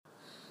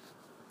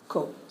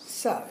Cool.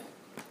 So,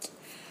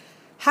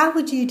 how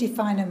would you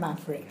define a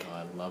maverick? Oh,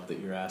 I love that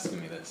you're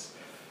asking me this.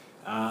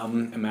 A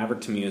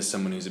maverick to me is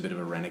someone who's a bit of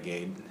a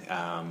renegade.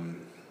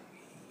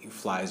 He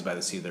flies by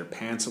the seat of their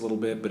pants a little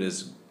bit, but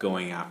is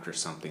going after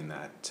something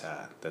that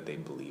they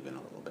believe in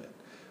a little bit.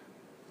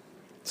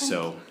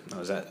 So,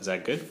 is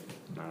that good?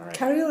 All right.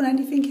 Carry on.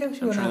 Anything else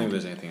you want to I'm trying to think add? if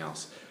there's anything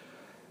else.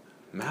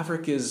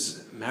 Maverick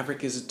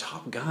is a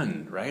Top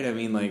Gun, right? I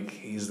mean, like,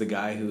 he's the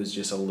guy who is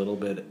just a little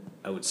bit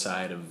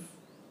outside of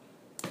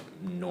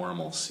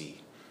normalcy,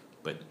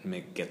 but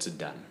gets it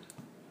done.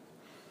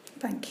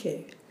 Thank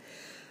you.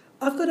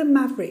 I've got a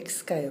maverick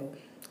scale.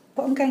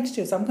 What I'm going to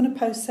do is I'm going to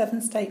pose 7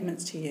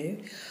 statements to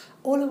you.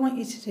 All I want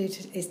you to do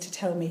is to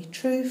tell me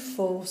true,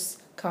 false,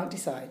 can't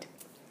decide.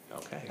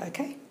 Okay.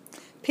 Okay?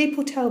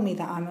 People tell me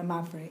that I'm a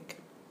maverick.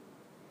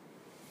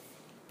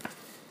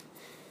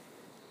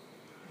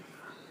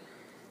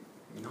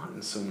 Not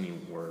in so many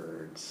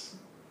words,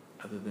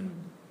 other than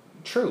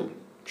true.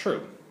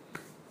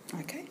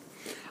 Okay?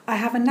 I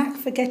have a knack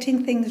for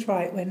getting things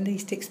right when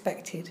least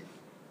expected.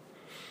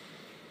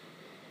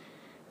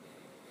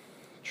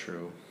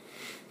 True.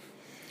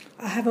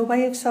 I have a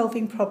way of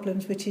solving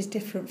problems which is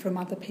different from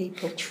other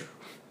people. True.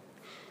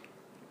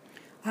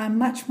 I am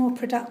much more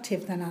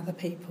productive than other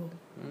people.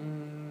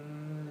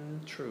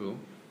 True.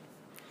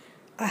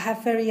 I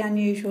have very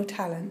unusual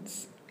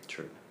talents.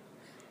 True.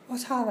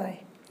 What are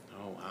they?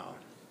 Oh, wow.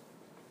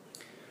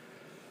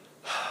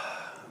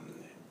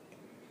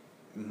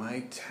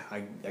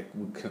 I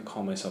would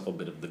call myself a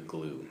bit of the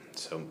glue.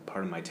 So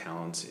part of my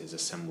talents is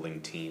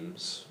assembling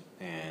teams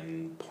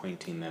and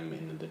pointing them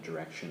in the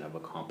direction of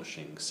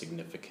accomplishing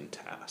significant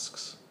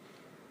tasks.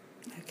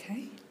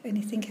 Okay.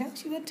 Anything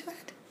else you want to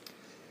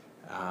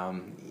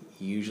add?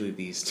 Usually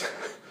these...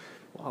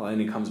 Well,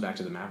 and it comes back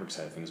to the maverick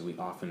side of things. We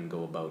often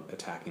go about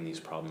attacking these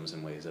problems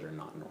in ways that are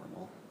not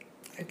normal.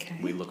 Okay.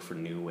 We look for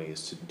new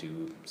ways to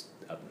do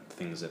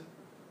things that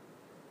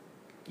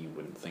you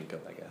wouldn't think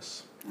of, I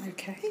guess.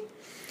 Okay.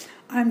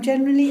 I'm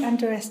generally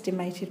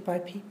underestimated by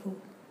people.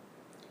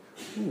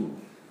 Ooh.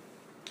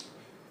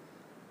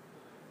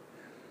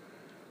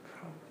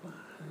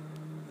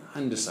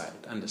 Undecided.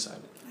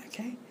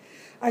 Okay.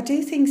 I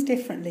do things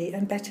differently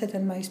and better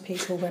than most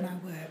people when I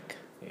work.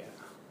 Yeah.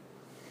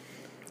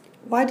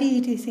 Why do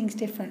you do things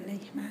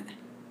differently, Matt?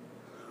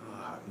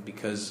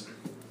 Because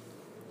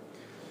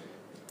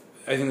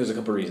I think there's a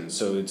couple of reasons.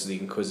 So it's the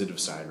inquisitive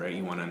side, right?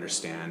 You want to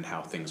understand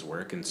how things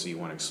work, and so you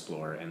want to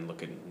explore and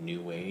look at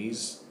new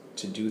ways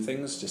to do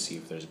things to see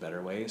if there's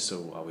better ways.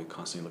 So are we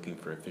constantly looking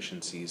for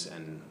efficiencies?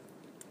 And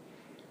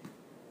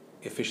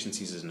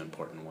efficiencies is an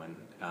important one.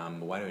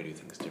 Why do I do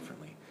things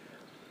differently?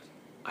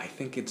 I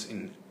think it's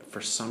for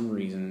some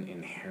reason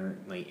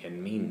inherently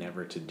in me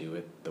never to do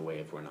it the way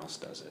everyone else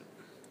does it.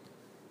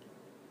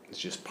 It's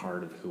just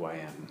part of who I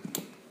am.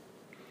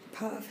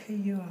 Part of who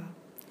you are.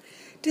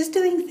 Does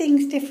doing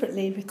things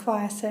differently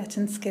require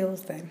certain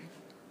skills then?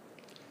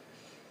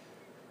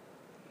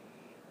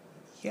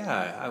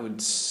 Yeah, I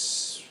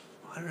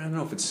don't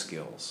know if it's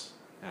skills,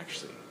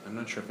 actually. I'm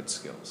not sure if it's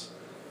skills.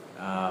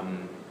 I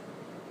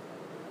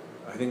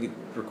think it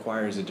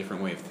requires a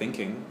different way of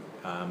thinking.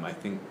 I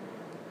think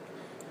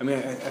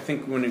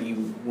when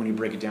you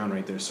break it down,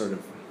 right, there's sort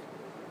of,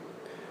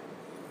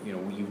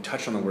 you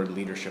touch on the word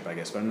leadership, I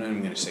guess, but I'm not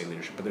even going to say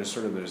leadership, but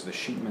there's the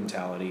sheep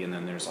mentality, and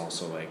then there's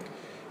also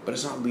but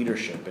it's not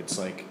leadership, it's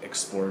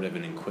explorative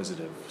and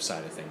inquisitive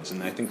side of things,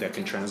 and I think that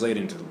can translate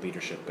into the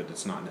leadership, but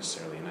it's not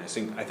necessarily, and I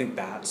think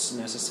that's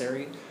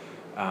necessary,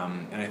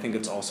 and I think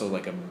it's also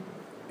an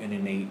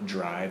innate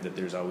drive that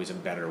there's always a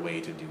better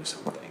way to do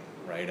something,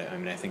 right? I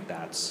mean, I think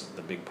that's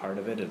the big part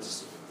of it.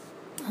 It's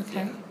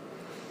okay. Yeah.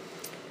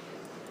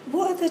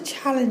 What are the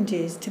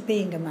challenges to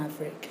being a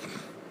maverick?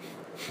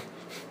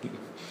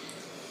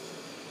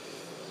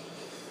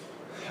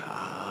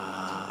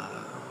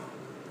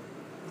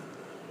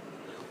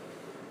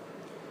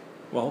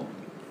 Well,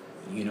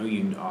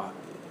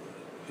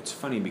 it's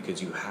funny because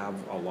you have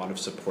a lot of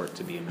support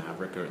to be a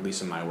maverick, or at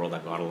least in my world,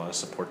 I've got a lot of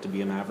support to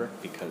be a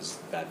maverick because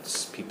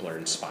people are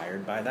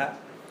inspired by that.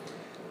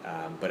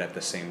 But at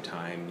the same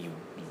time, you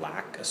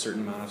lack a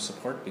certain amount of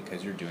support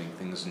because you're doing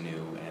things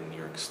new and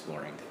you're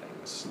exploring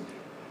things.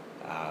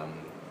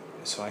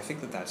 So I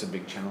think that's a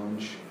big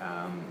challenge.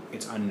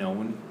 It's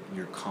unknown.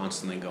 You're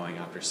constantly going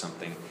after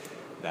something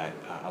that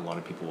a lot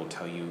of people will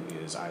tell you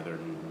is either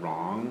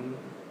wrong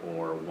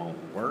or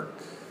won't work,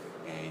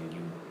 and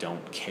you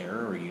don't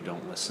care or you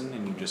don't listen,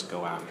 and you just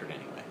go after it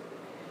anyway.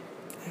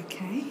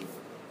 Okay.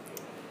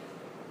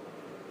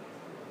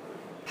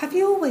 Have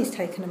you always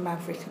taken a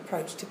maverick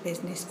approach to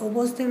business, or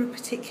was there a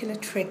particular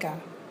trigger?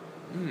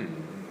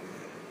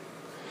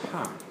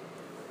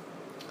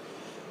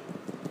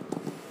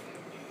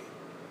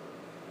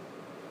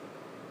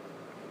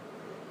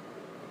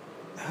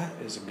 That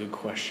is a good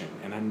question,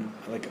 and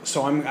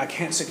I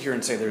can't sit here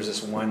and say there's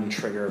this one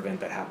trigger event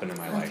that happened in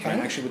my life. Okay. I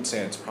actually would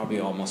say it's probably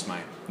almost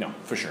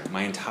for sure.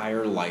 My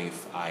entire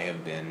life, I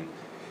have been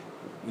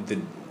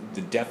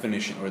the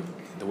definition or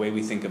the way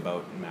we think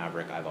about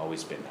Maverick. I've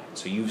always been that.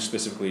 So you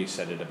specifically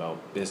said it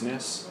about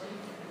business.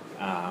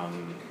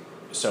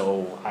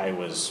 So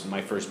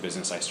my first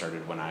business I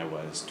started when I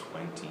was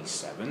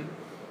 27.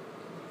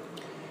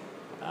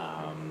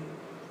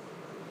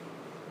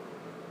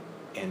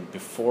 And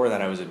before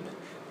that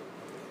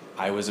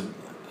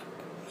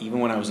even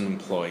when I was an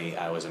employee,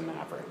 I was a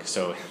maverick.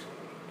 So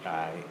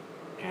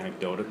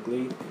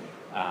anecdotally,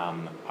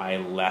 I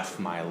left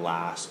my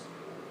last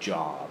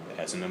job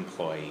as an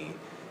employee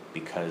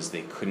because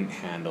they couldn't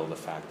handle the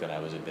fact that I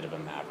was a bit of a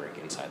maverick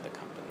inside the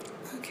company.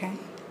 Okay.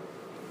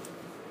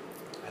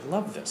 I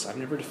love this. I've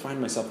never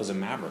defined myself as a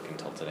maverick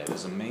until today.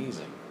 This is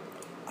amazing.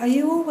 Are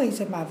you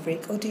always a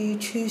maverick, or do you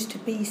choose to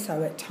be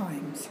so at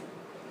times?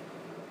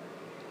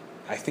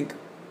 I think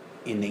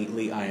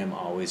innately I am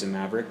always a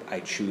maverick. I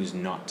choose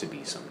not to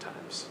be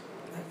sometimes.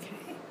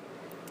 Okay.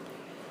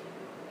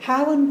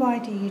 How and why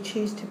do you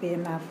choose to be a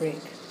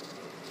maverick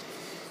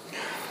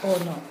or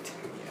not?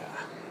 Yeah.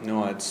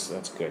 No,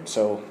 that's good.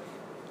 So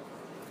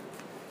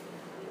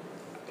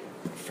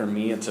for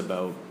me, it's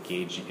about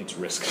gauging its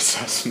risk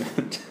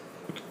assessment.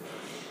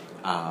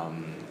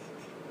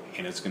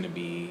 And it's going to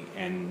be,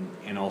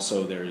 and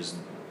also there's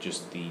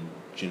just the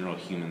general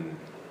human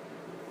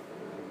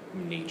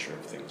nature of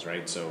things,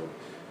 right? So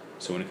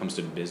when it comes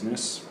to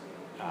business,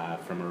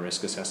 from a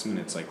risk assessment,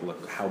 it's like,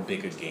 look, how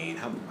big a gain,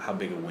 how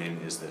big a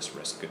win is this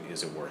risk?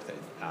 Is it worth it?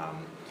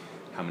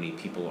 How many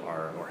people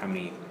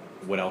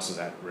what else is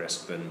at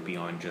risk than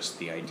beyond just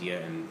the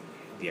idea and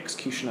the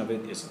execution of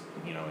it? Is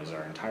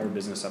our entire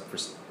business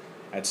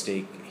at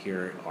stake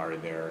here? Are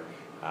there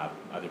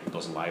other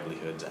people's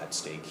livelihoods at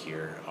stake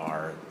here?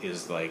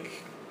 Is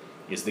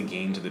the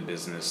gain to the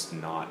business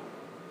not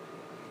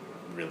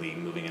really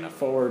moving enough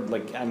forward?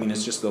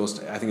 It's just those.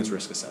 I think it's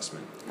risk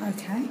assessment.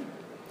 Okay.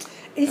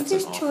 Is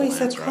this choice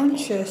a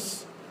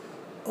conscious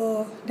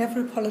or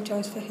never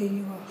apologise for who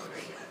you are?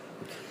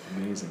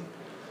 Amazing.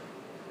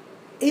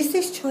 Is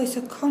this choice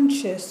a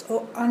conscious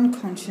or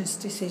unconscious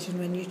decision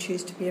when you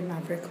choose to be a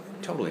maverick?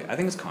 Totally. I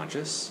think it's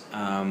conscious.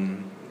 I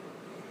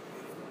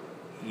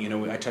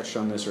touched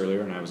on this earlier,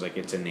 and I was like,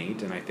 it's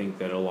innate, and I think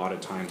that a lot of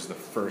times the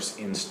first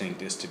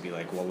instinct is to be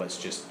like, well, that's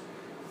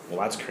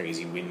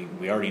crazy.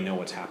 We already know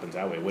what's happened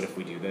that way. What if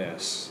we do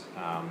this?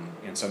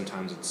 And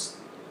sometimes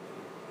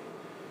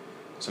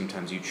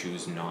you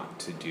choose not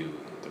to do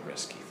the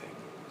risky thing.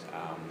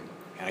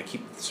 And I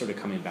keep sort of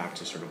coming back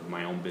to sort of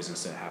my own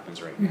business that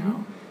happens right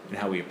now and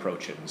how we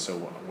approach it. And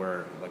so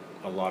we're like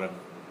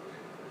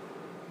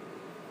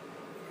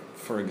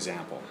for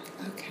example,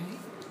 okay.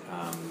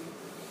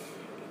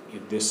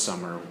 This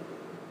summer,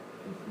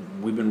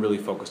 we've been really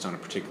focused on a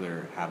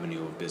particular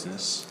avenue of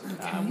business.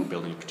 Okay. We're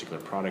building a particular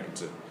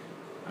product.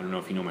 I don't know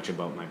if you know much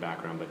about my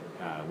background, but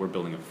we're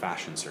building a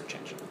fashion search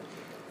engine.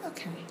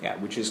 Okay. Yeah,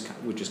 which is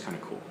kind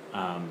of cool.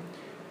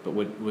 But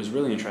what was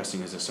really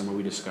interesting is this summer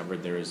we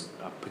discovered there is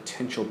a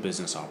potential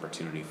business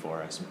opportunity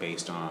for us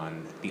based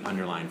on the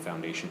underlying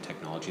foundation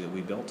technology that we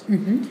built.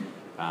 Mm-hmm.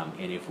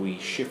 And if we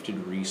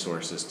shifted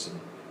resources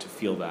to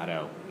feel that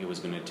out, it was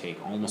going to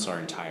take almost our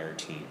entire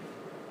team.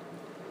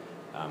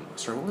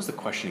 Sorry, what was the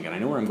question again? I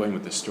know where I'm going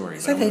with this story,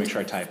 but I want to make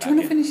sure I tie it back in. Do you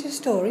want to finish the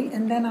story,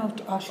 and then I'll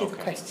ask you the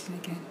question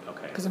again?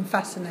 Okay. Because I'm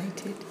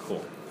fascinated.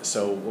 Cool.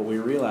 So what we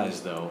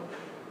realized, though,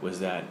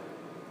 was that,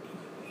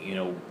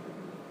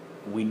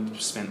 we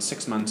spent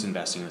 6 months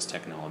investing in this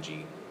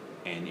technology,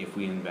 and if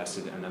we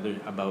invested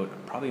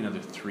probably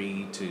another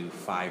 3 to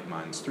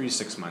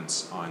 6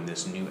 months on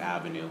this new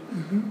avenue,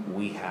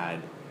 we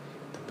had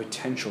the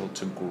potential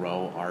to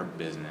grow our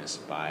business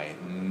by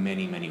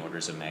many, many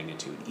orders of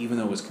magnitude, even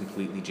though it was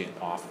completely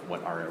off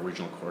what our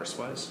original course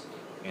was,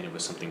 and it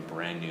was something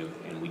brand new,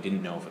 and we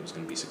didn't know if it was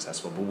going to be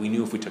successful, but we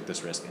knew if we took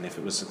this risk, and if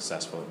it was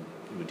successful,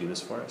 it would do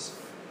this for us.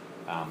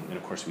 And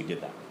of course we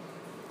did that.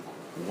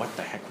 What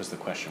the heck was the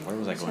question? Where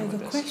was I going with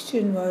this? So the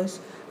question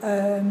was,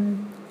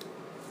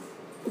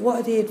 what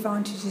are the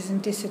advantages and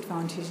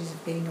disadvantages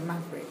of being a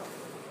maverick?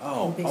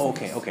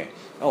 Okay.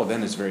 Oh,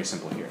 then it's very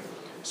simple here.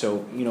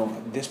 So,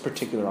 this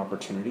particular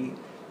opportunity,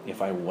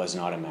 if I was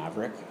not a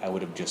maverick, I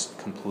would have just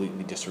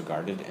completely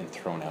disregarded and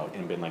thrown out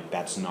and been like,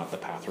 that's not the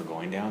path we're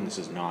going down. This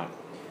is not,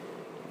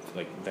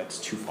 that's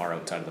too far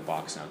outside of the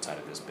box and outside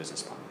of this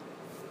business plan.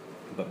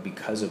 But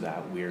because of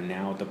that, we're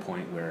now at the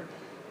point where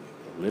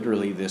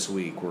literally this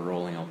week we're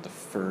rolling out the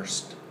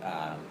first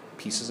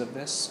pieces of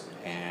this,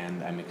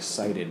 and I'm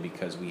excited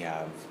because we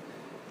have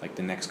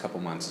the next couple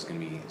months is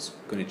going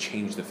to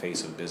change the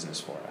face of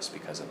business for us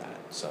because of that.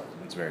 So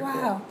it's very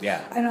cool.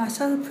 Yeah. And I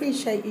so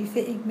appreciate you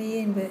fitting me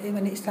in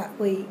when it's that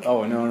week.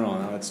 Oh,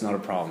 no, that's not a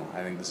problem.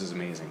 I think this is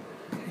amazing.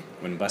 Okay.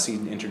 When Bussy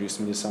introduced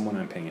me to someone,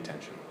 I'm paying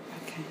attention.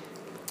 Okay.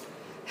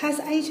 Has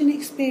Asian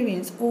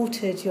experience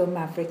altered your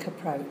maverick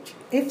approach?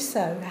 If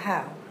so,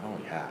 how? Oh,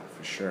 yeah,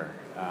 for sure.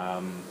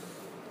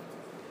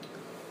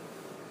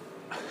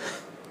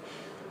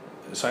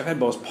 So I've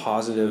had both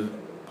positive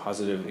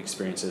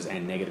experiences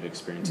and negative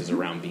experiences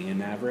around being a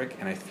maverick,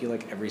 and I feel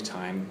like every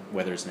time,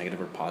 whether it's negative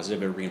or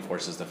positive, it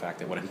reinforces the fact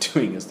that what I'm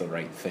doing is the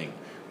right thing,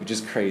 which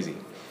is crazy.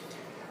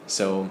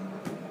 So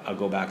I'll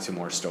go back to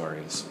more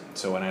stories.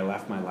 So when I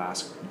left my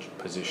last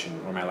position,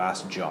 or my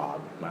last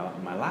job,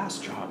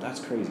 that's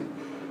crazy.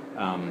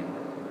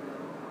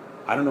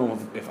 I don't know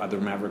if other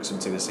Mavericks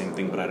would say the same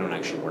thing, but I don't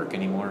actually work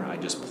anymore. I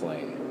just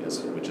play,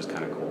 which is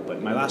kind of cool.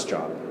 But my last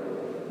job,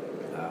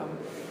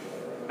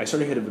 I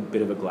sort of hit a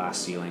bit of a glass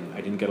ceiling.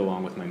 I didn't get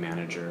along with my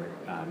manager.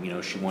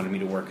 She wanted me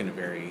to work in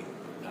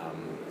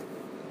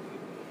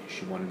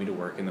she wanted me to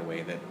work in the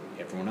way that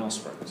everyone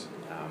else worked.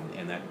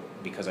 And that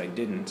because it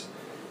didn't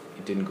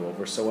go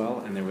over so well.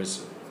 And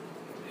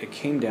it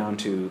came down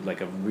to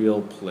like a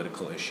real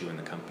political issue in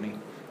the company.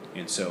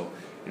 And so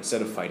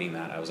instead of fighting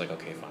that, I was like,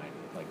 okay, fine.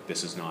 Like,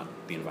 this is not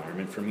the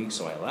environment for me,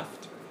 so I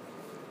left.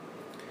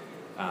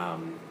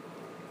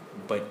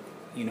 But,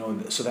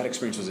 so that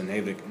experience was a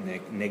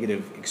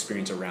negative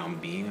experience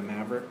around being a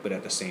Maverick, but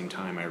at the same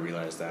time, I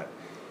realized that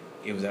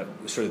it was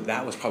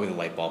that was probably the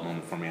light bulb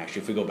moment for me,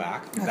 actually. If we go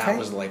back, okay. That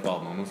was the light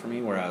bulb moment for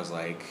me, where I was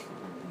like,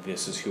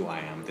 this is who I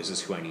am, this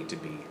is who I need to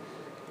be.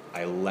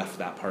 I left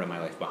that part of my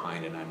life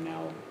behind, and I'm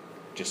now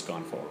just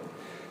gone forward.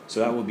 So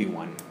that would be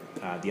one.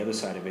 The other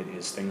side of it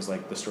is things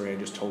like the story I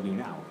just told you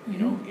now.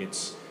 Mm-hmm.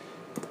 It's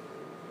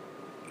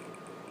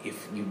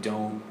if you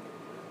don't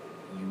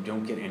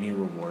get any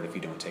reward if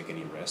you don't take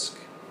any risk.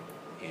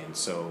 And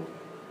so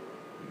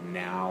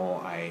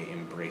now I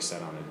embrace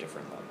that on a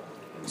different level.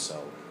 And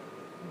so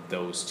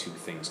those two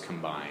things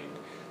combined,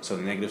 so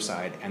the negative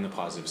side and the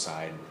positive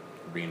side,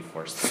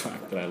 reinforce the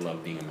fact that I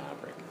love being a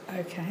Maverick.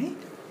 Okay.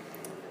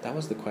 That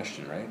was the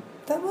question, right?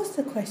 That was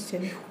the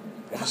question.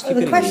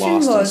 The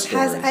question was,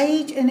 has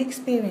age and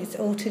experience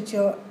altered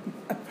your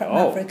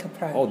Maverick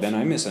approach? Oh, then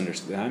I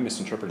misunderstood. I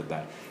misinterpreted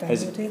that.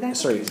 We'll do that.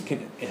 Sorry,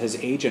 has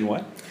age and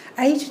what?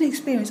 Age and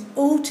experience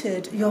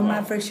altered your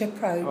Maverick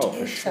approach. Oh,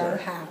 for sure.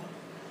 So how?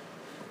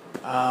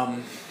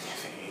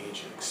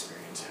 Age and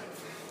experience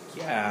have.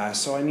 Yeah.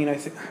 So I mean, I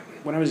think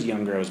when I was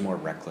younger, I was more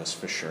reckless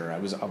for sure. I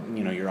was,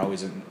 you're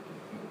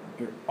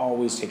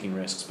always taking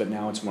risks, but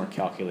now it's more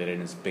calculated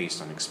and it's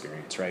based on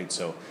experience, right?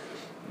 So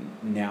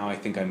now I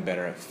think I'm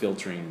better at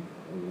filtering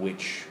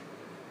which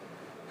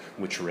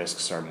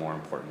risks are more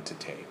important to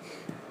take,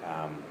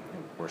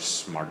 or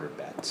smarter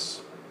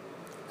bets.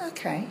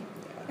 Okay.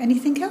 Yeah.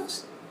 Anything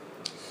else?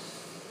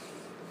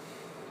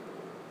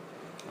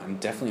 I'm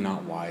definitely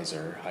not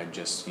wiser. I'm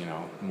just,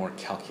 more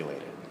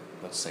calculated.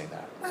 Let's say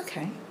that.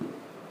 Okay.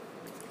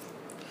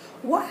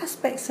 What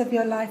aspects of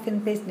your life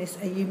and business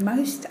are you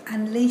most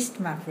and least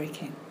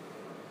Maverick in?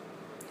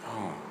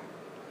 Oh,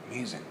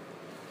 amazing.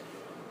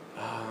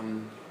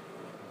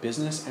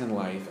 Business and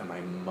life am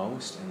I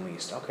most and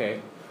least?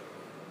 Okay.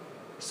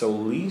 So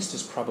least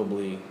is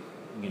probably,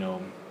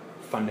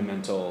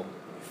 fundamental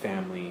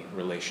family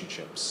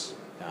relationships.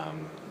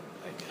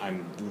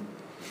 I'm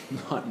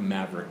not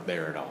Maverick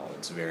there at all.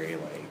 It's very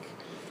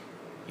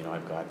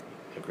I've got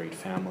a great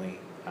family.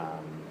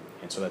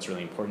 And so that's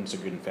really important. It's a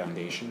good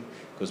foundation.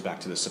 It goes back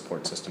to the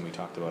support system we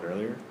talked about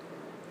earlier.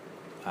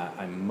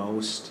 I'm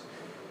most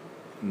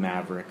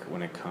Maverick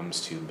when it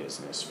comes to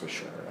business, for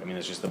sure. I mean,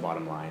 it's just the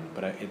bottom line.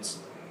 But it's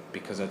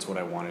because that's what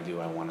I want to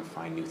do. I want to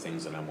find new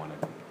things, and I want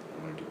to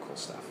do cool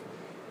stuff.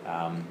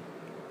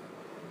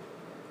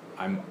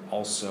 I'm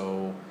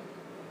also.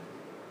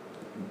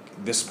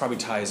 This probably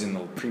ties in the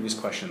previous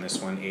question.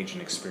 This one, age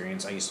and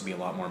experience. I used to be a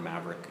lot more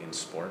Maverick in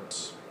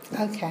sports.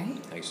 Okay.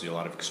 I used to do a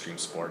lot of extreme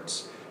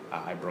sports.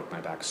 I broke my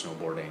back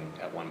snowboarding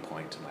at one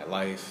point in my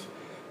life,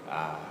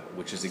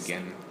 which is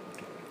again,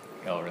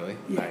 oh really?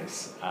 Yeah.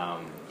 Nice.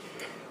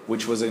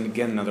 Which was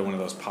again another one of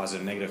those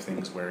positive negative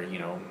things where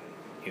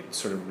it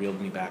sort of reeled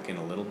me back in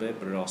a little bit,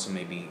 but it also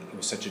it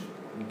was such a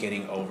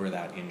getting over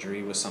that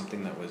injury was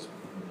something that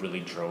really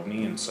drove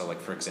me. And so, like,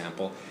 for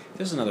example,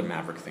 this is another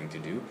Maverick thing to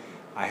do.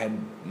 I had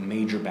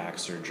major back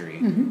surgery.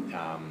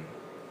 Mm-hmm.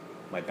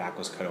 My back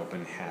was cut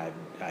open, had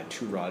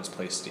 2 rods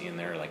placed in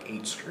there, like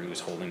 8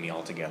 screws holding me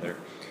all together.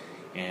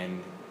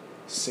 And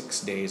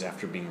 6 days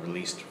after being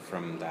released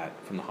from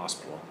the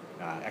hospital,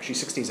 actually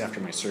 6 days after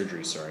my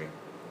surgery,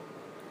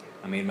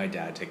 I made my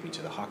dad take me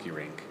to the hockey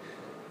rink,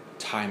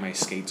 tie my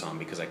skates on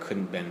because I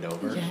couldn't bend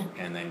over, yeah.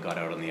 And then got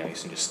out on the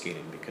ice and just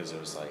skated because it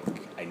was like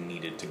I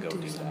needed to go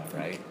do that,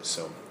 right?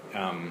 So,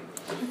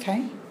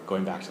 okay.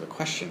 Going back to the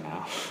question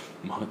now,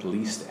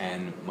 least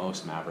and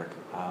most Maverick.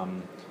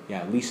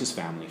 Least is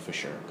family for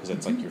sure because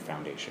that's like your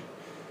foundation.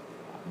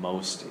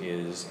 Most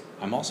is,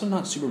 I'm also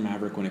not super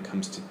Maverick when it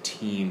comes to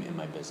team in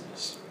my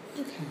business.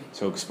 Okay.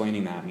 So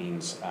explaining that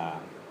means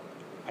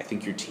I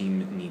think your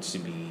team needs to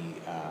be,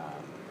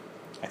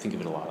 I think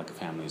of it a lot like a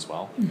family as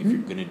well. Mm-hmm. If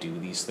you're going to do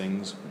these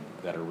things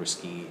that are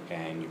risky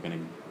and you're going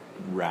to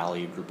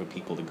rally a group of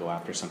people to go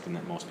after something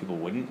that most people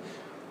wouldn't,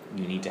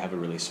 you need to have a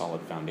really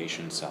solid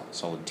foundation,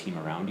 solid team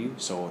around you.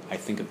 So I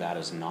think of that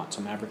as not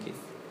so Mavericky.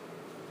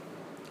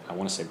 I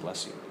want to say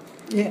bless you.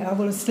 Yeah, I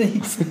want to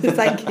sneeze.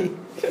 Thank you.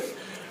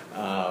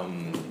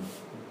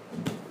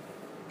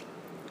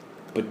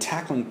 But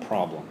tackling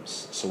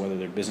problems, so whether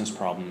they're business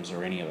problems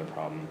or any other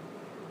problem,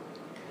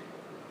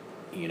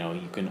 you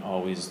can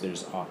always,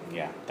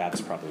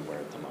 that's probably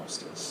where the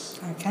most is.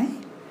 Okay.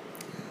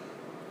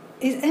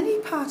 Is any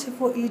part of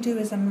what you do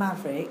as a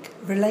maverick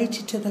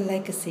related to the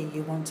legacy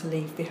you want to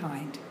leave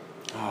behind?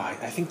 Oh,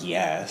 I think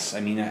yes.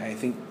 I mean, I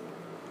think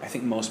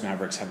most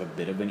mavericks have a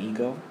bit of an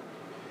ego,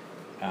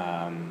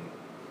 right?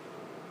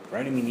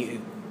 I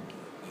mean,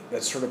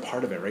 that's sort of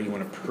part of it, right? You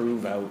want to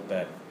prove out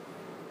that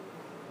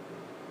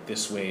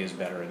this way is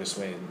better, this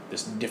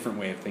different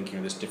way of thinking,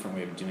 or this different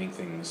way of doing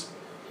things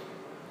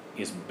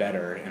is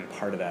better, and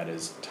part of that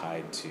is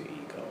tied to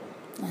ego.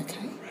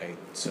 Okay. Right?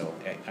 So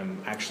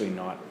I'm actually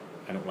not,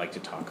 I don't like to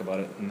talk about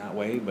it in that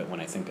way, but when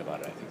I think about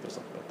it, I think there's a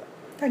little bit of that.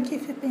 Thank you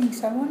for being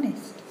so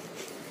honest.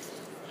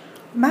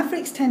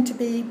 Mavericks tend to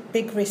be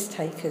big risk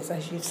takers,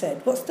 as you've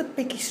said. What's the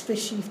biggest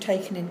risk you've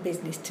taken in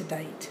business to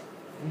date?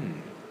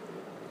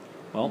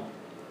 Well,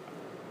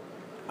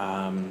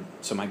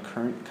 so my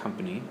current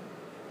company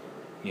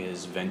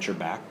is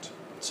venture-backed,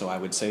 so I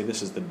would say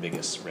this is the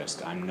biggest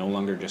risk. I'm no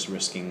longer just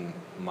risking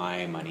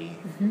my money.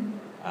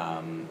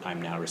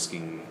 I'm now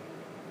risking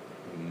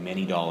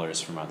many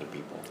dollars from other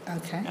people.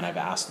 Okay. And I've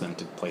asked them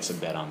to place a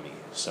bet on me,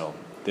 so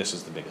this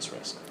is the biggest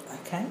risk.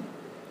 Okay.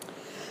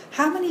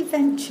 How many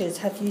ventures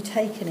have you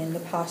taken in the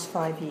past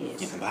 5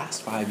 years? In the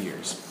last 5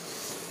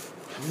 years,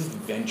 how many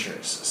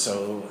ventures?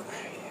 So,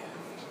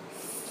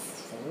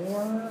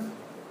 4,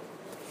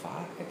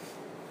 5?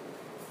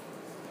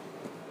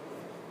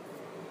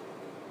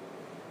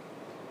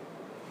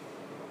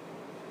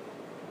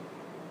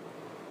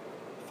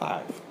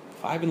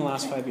 Five in the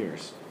last 5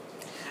 years.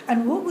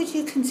 And what would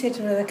you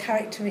consider are the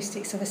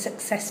characteristics of a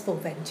successful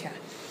venture?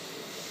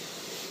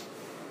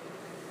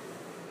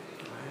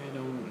 I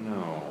don't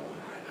know.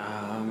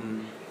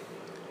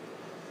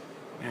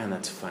 Man,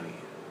 that's funny.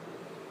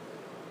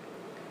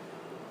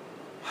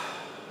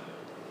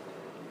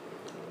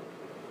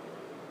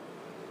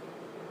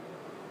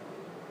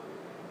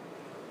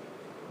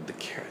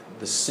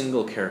 The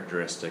single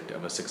characteristic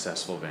of a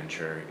successful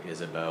venture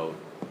is about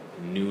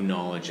new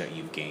knowledge that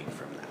you've gained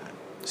from that.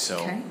 So,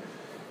 okay.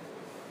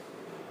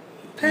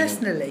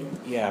 Personally?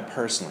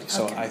 Personally.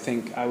 So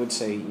okay. I would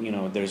say,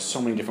 there's so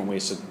many different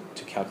ways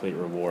to calculate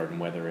reward, and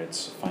whether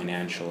it's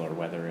financial or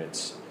whether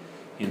it's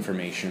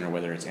information or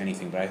whether it's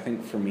anything. But I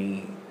think for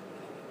me,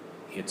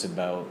 it's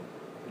about,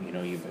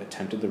 you've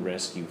attempted the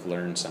risk, you've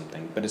learned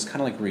something. But it's kind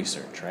of like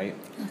research, right?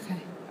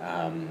 Okay.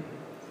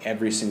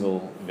 Every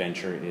single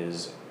venture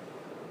is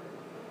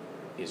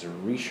a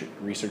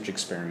research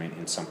experiment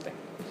in something.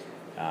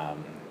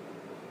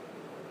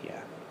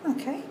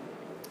 Okay.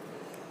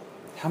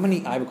 I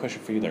have a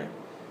question for you there.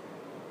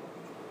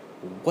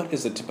 What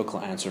is the typical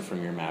answer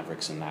from your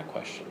mavericks in that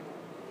question?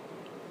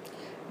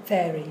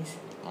 Varies.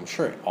 I'm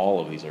sure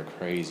all of these are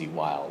crazy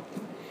wild.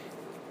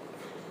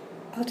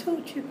 I'll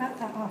talk to you about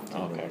that after.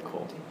 Okay,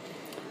 cool.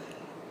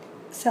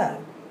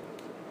 So,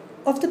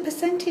 of the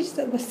percentage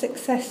that were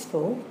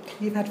successful,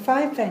 you've had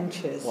 5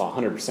 ventures. Well,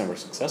 100% were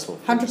successful.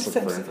 100% just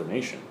look for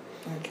information.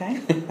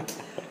 Okay.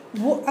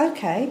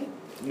 Okay.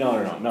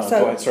 No. So,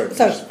 go ahead. Sorry,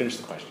 finish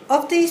the question.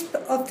 Of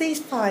these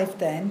 5,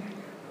 then,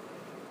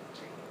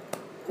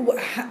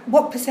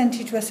 what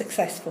percentage were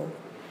successful?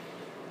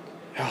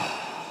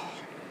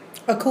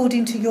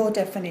 According to your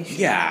definition.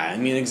 Yeah, I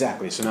mean,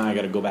 exactly. So now I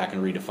got to go back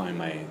and redefine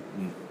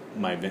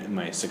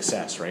my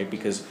success, right?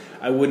 Because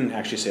I wouldn't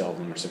actually say all of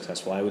them were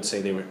successful. I would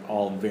say they were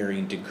all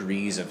varying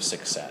degrees of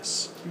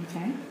success.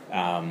 Okay.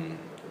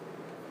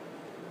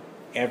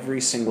 Every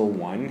single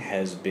one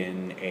has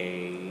been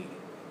a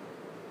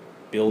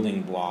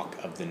building block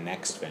of the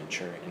next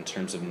venture in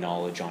terms of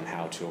knowledge on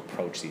how to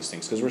approach these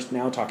things. Because we're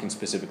now talking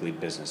specifically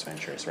business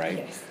ventures, right?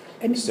 Yes.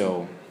 And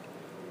so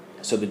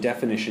the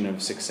definition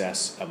of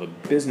success of a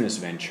business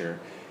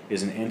venture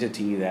is an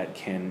entity that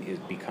can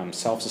become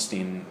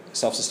self-sustaining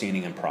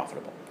and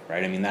profitable,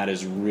 right? I mean, that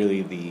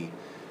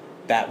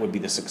would be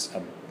the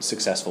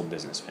successful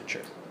business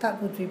venture.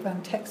 That would be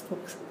one textbook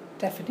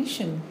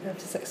definition of a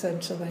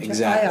successful venture.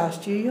 Exactly. I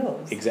asked you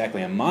yours.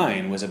 Exactly, and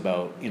mine was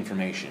about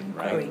information,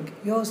 right? Growing.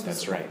 Yours was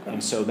That's right. growing.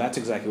 And so that's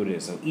exactly what it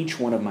is. So each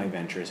one of my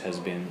ventures has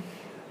been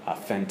a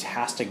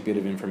fantastic bit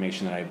of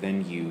information that I've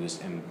then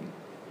used and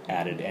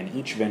added, and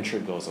each venture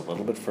goes a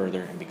little bit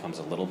further and becomes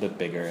a little bit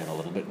bigger and a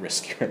little bit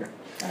riskier.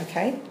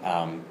 Okay.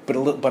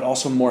 But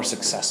also more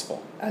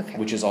successful, Okay.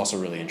 which is also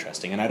really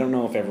interesting. And I don't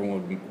know if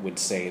everyone would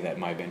say that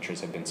my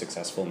ventures have been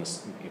successful in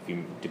this,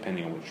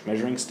 depending on which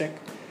measuring stick.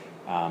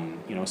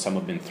 Some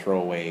have been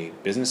throwaway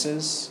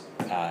businesses,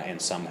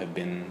 and some have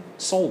been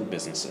sold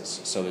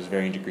businesses. So there's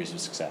varying degrees of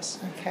success.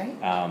 Okay.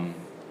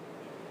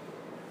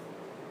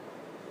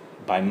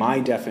 By my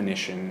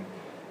definition,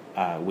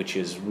 which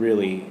is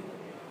really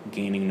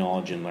gaining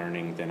knowledge and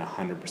learning, then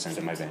 100%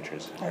 of my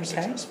ventures are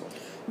successful.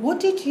 What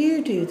did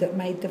you do that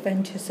made the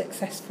venture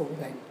successful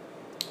then?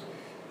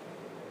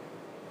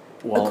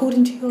 Well,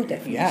 according to your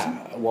definition?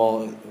 Yeah,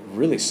 well,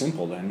 really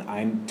simple then.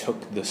 I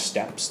took the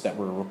steps that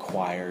were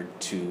required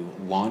to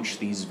launch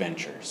these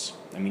ventures.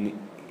 I mean,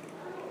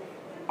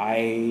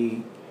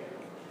 I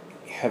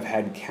have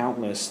had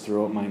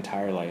throughout my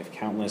entire life,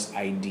 countless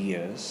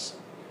ideas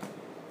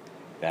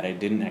that I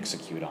didn't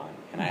execute on.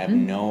 And I have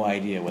no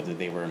idea whether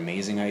they were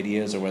amazing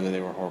ideas or whether they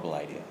were horrible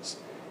ideas.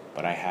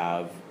 But I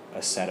have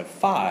a set of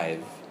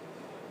 5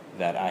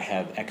 that I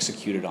have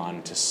executed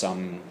on to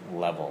some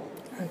level.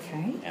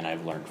 Okay. And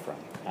I've learned from.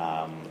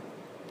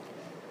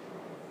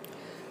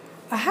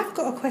 I have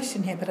got a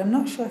question here, but I'm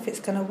not sure if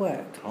it's going to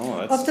work.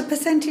 Oh, of the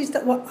percentage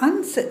that were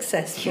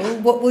unsuccessful,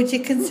 what would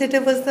you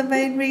consider was the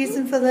main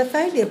reason for their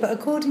failure? But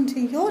according to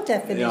your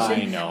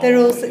definition, they're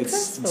all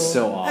successful. It's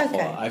so awful.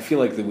 Okay. I feel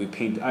like that we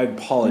paint. I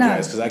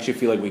apologize because I actually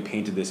feel like we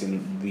painted this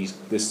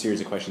this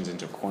series of questions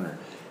into a corner.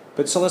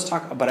 But so let's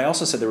talk. But I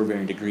also said there were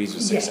varying degrees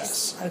of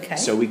success. Yes. Okay.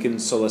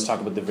 So let's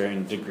talk about the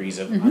varying degrees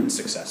of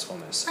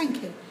unsuccessfulness.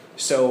 Thank you.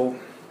 So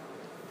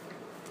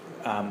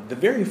the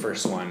very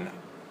first one.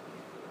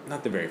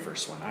 Not the very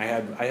first one. I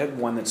had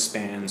one that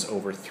spans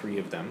over 3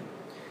 of them.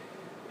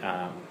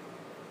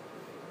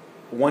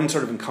 One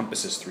sort of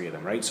encompasses 3 of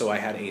them, right? So I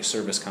had a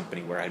service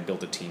company where I had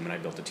built a team, and I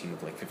built a team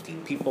of like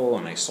 15 people,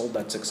 and I sold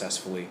that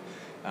successfully.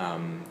 But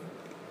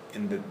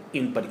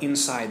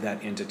inside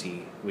that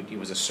entity, it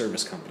was a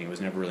service company. It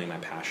was never really my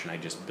passion. I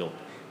just built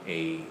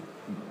a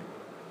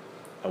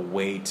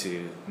way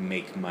to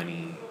make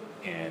money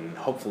and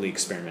hopefully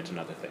experiment in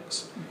other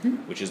things,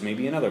 which is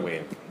maybe another way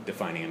of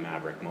defining a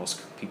maverick. Most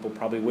people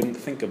probably wouldn't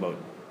think about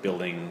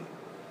building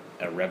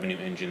a revenue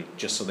engine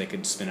just so they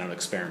could spin out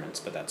experiments,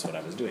 but that's what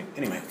I was doing.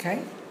 Anyway,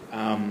 okay.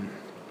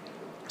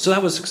 So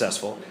that was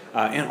successful,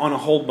 and on a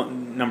whole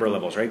number of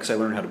levels, right? Because I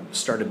learned how to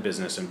start a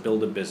business and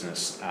build a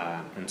business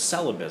and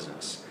sell a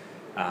business.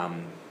 But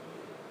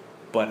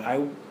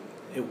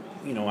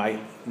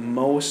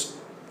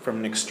from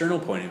an external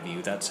point of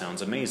view, that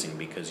sounds amazing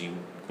because you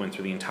went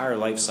through the entire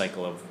life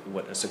cycle of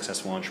what a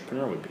successful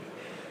entrepreneur would be.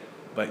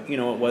 But, it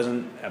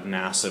wasn't a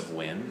massive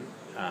win.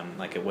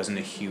 It wasn't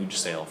a huge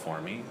sale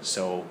for me.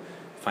 So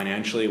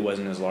financially, it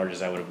wasn't as large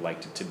as I would have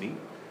liked it to be.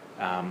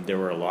 There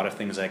were a lot of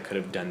things I could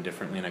have done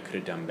differently and I could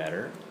have done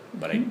better.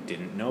 But I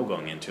didn't know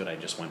going into it. I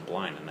just went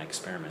blind and I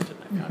experimented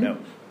and I found out.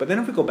 But then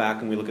if we go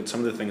back and we look at some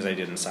of the things I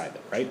did inside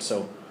it, right?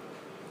 So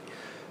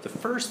the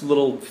first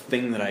little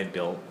thing that I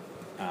built,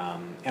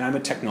 and I'm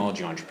a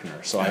technology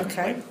entrepreneur, so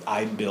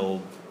I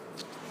build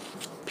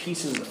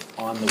pieces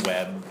on the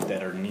web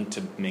that are neat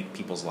to make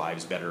people's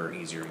lives better,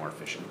 easier, more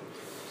efficient.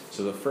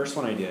 So the first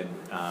one I did,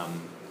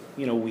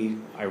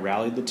 I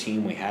rallied the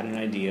team, we had an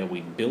idea,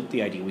 we built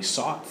the idea, we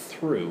saw it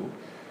through.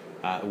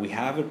 We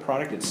have a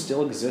product that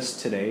still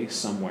exists today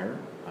somewhere,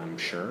 I'm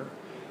sure.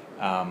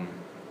 But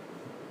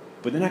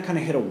then I kind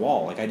of hit a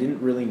wall. I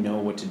didn't really know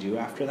what to do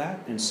after that,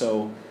 and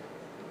so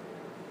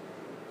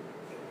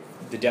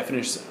the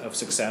definition of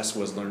success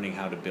was learning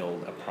how to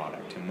build a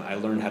product, and I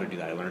learned how to do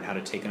that. I learned how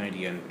to take an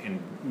idea and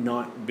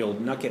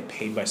not get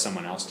paid by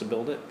someone else to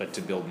build it, but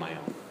to build my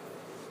own.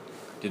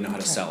 Didn't know how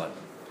to sell it.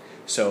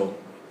 So,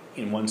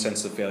 in one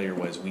sense, the failure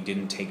was we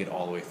didn't take it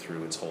all the way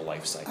through its whole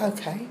life cycle.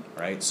 Okay.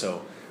 Right.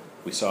 So,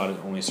 we saw it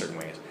only certain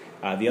ways.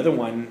 The other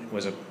one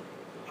was a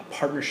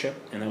partnership,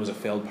 and that was a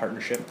failed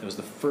partnership. It was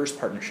the first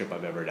partnership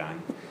I've ever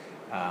done.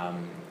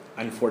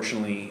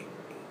 Unfortunately,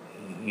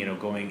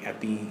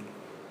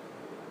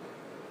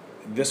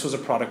 this was a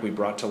product we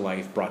brought to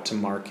life, brought to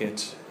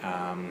market,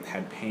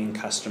 had paying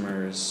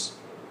customers,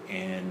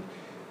 and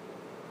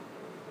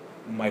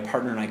my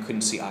partner and I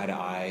couldn't see eye to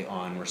eye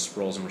on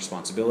roles and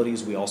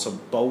responsibilities. We also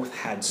both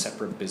had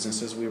separate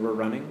businesses we were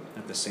running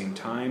at the same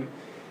time,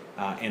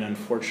 and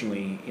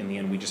unfortunately, in the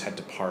end, we just had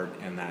to part,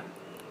 and that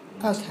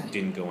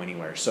didn't go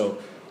anywhere. So,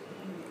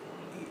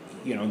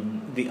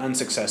 the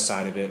unsuccessful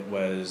side of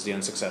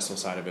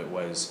it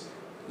was,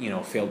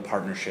 failed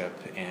partnership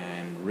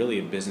and really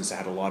a business that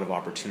had a lot of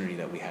opportunity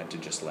that we had to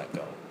just let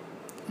go.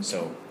 Okay.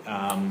 So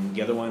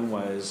the other one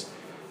was,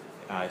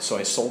 so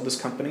I sold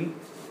this company.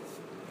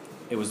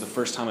 It was the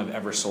first time I've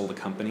ever sold a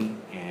company,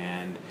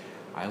 and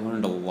I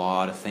learned a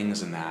lot of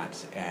things in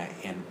that.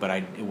 But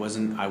I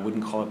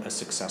wouldn't call it a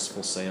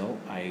successful sale.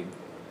 I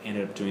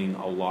ended up doing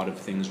a lot of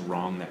things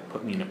wrong that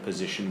put me in a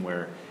position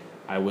where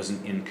I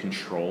wasn't in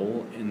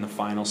control in the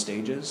final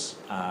stages,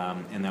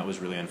 and that was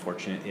really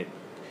unfortunate. It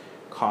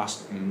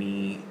cost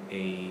me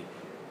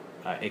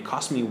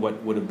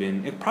what would have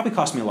been, it probably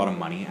cost me a lot of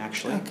money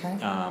actually,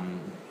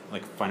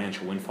 like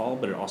financial windfall,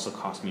 but it also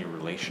cost me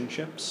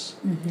relationships.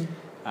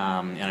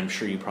 And I'm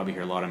sure you probably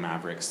hear a lot of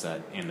mavericks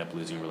that end up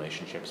losing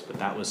relationships, but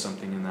that was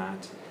something in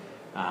that.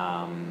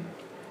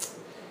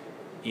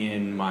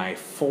 In my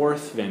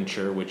fourth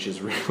venture, which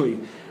is really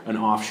an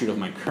offshoot of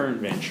my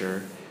current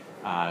venture,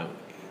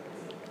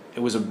 it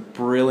was a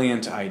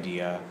brilliant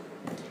idea.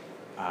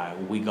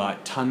 We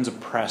got tons of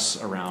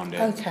press around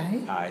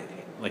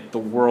it. The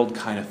world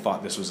kind of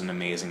thought this was an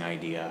amazing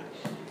idea.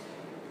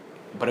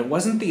 But it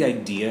wasn't the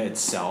idea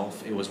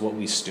itself, it was what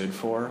we stood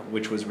for,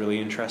 which was really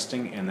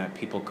interesting and that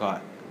people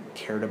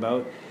cared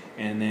about.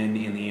 And then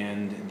in the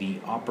end, the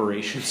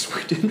operations,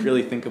 we didn't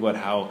really think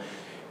about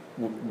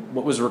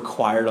what was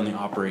required on the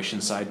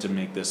operations side to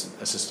make this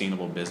a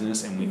sustainable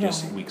business, and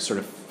we sort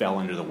of fell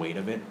under the weight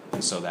of it,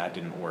 and so that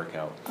didn't work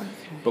out.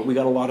 But we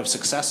got a lot of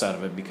success out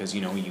of it because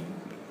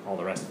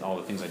all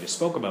the things I just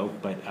spoke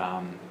about, but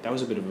that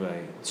was a bit of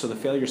so the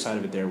failure side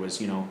of it there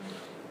was,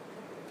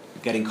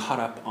 getting caught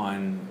up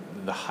on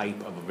the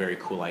hype of a very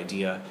cool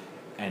idea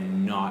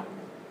and not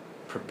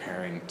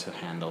preparing to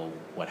handle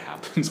what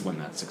happens when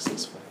that's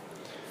successful.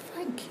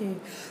 Thank you.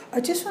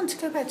 I just want to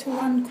go back to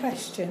one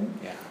question.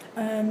 Yeah.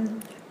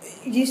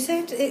 You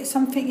said it's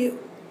something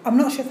I'm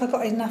not sure if I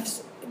got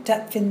enough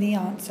depth in the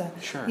answer.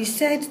 Sure. You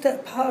said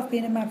that part of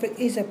being a maverick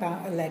is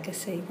about a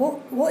legacy.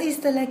 What is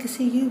the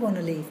legacy you want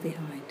to leave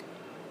behind?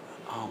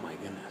 Oh my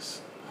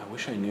goodness. I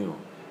wish I knew.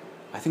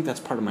 I think that's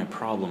part of my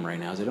problem right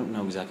now is I don't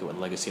know exactly what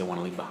legacy I want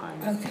to leave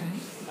behind. Okay.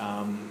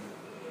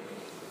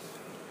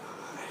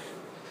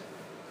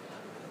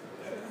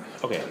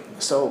 Okay,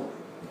 so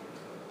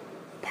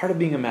part of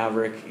being a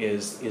maverick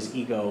is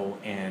ego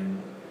and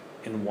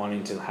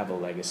wanting to have a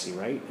legacy,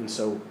 right? And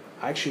so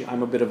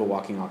I'm a bit of a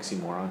walking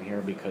oxymoron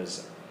here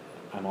because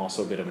I'm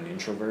also a bit of an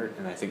introvert,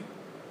 and I think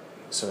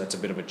so that's a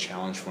bit of a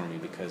challenge for me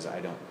because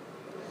I don't,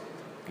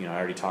 I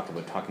already talked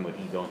about talking about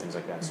ego and things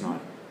like that. It's not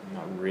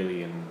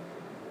really in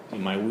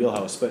my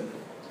wheelhouse, but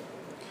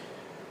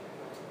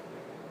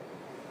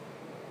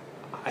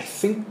I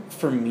think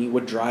for me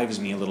what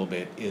drives me a little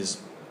bit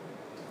is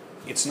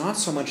it's not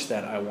so much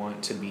that I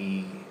want to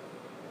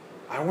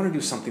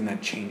do something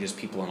that changes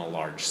people on a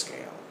large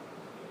scale,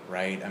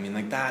 right? I mean,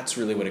 like, that's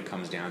really what it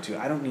comes down to.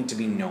 I don't need to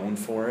be known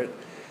for it.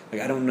 Like,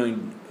 I don't know,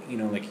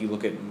 like you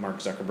look at Mark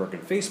Zuckerberg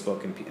and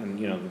Facebook and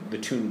the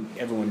tune,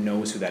 everyone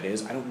knows who that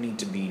is. I don't need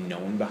to be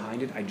known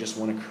behind it. I just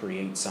want to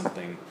create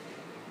something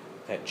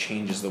that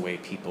changes the way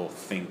people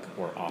think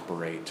or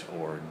operate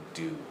or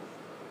do.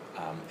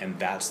 And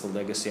that's the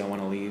legacy I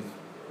want to leave.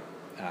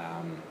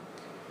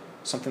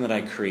 Something that I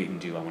create and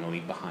do, I want to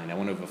leave behind. I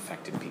want to have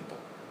affected people.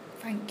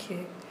 Thank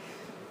you.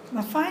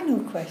 My final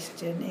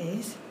question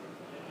is,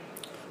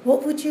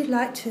 what would you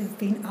like to have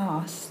been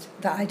asked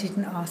that I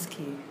didn't ask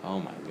you?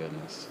 Oh my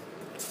goodness.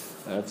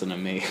 That's an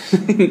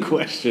amazing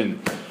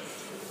question.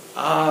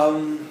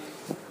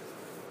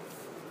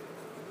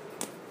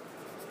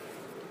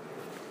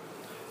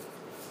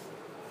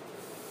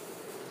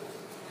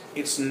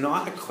 It's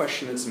not a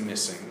question that's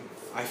missing.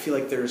 I feel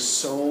like there's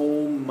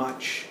so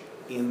much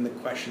in the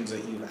questions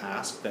that you've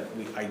asked that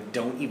I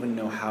don't even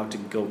know how to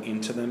go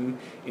into them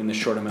in the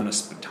short amount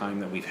of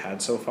time that we've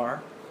had so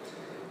far.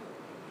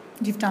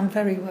 You've done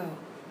very well.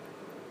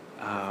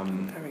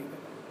 Very well.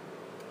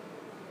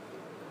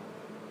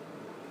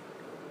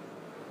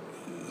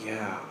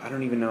 Yeah, I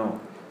don't even know.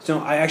 So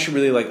I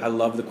actually really I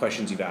love the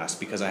questions you've asked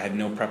because I had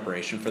no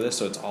preparation for this,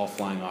 so it's all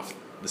flying off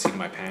the seat of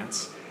my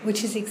pants.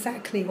 Which is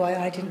exactly why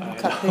I didn't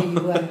look up who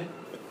you were.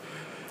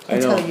 I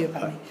know. Tell you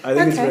about me. I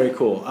think it's very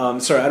cool.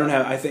 Sorry,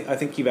 I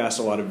think you've asked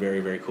a lot of very,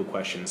 very cool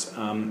questions.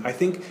 I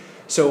think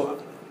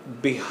so.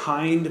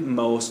 Behind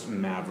most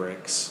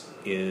mavericks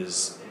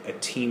is a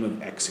team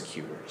of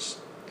executors.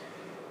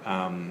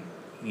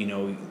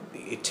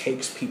 It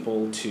takes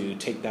people to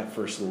take that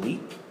first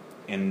leap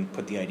and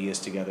put the ideas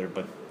together.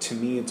 But to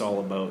me, it's all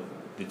about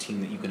the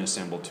team that you can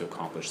assemble to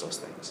accomplish those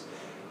things.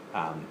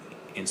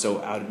 And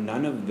so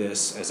none of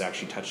this has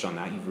actually touched on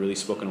that. You've really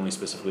spoken only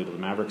specifically to the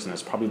Mavericks, and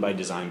that's probably by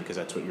design because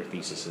that's what your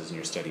thesis is and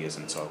your study is.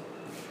 And so,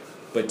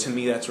 but to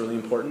me, that's really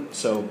important.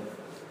 So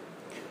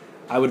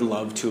I would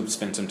love to have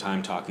spent some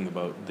time talking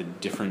about the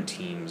different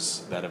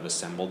teams that have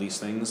assembled these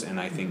things. And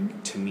I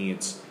think to me,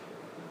 it's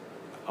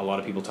a lot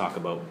of people talk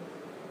about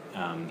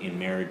in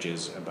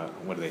marriages about,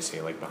 what do they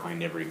say, like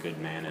behind every good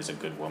man is a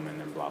good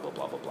woman and blah, blah,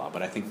 blah, blah, blah.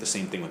 But I think the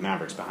same thing with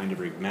Mavericks. Behind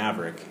every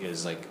Maverick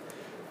is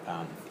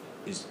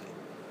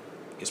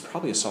is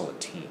probably a solid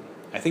team.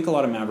 I think a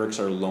lot of Mavericks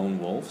are lone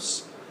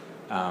wolves.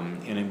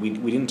 And we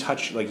didn't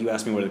touch, like you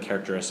asked me what are the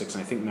characteristics,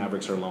 and I think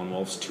Mavericks are lone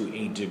wolves to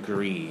a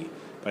degree,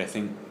 but I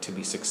think to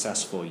be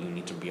successful, you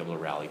need to be able to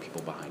rally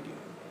people behind you.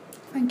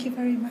 Thank you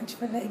very much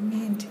for letting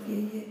me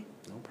interview you.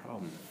 No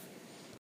problem.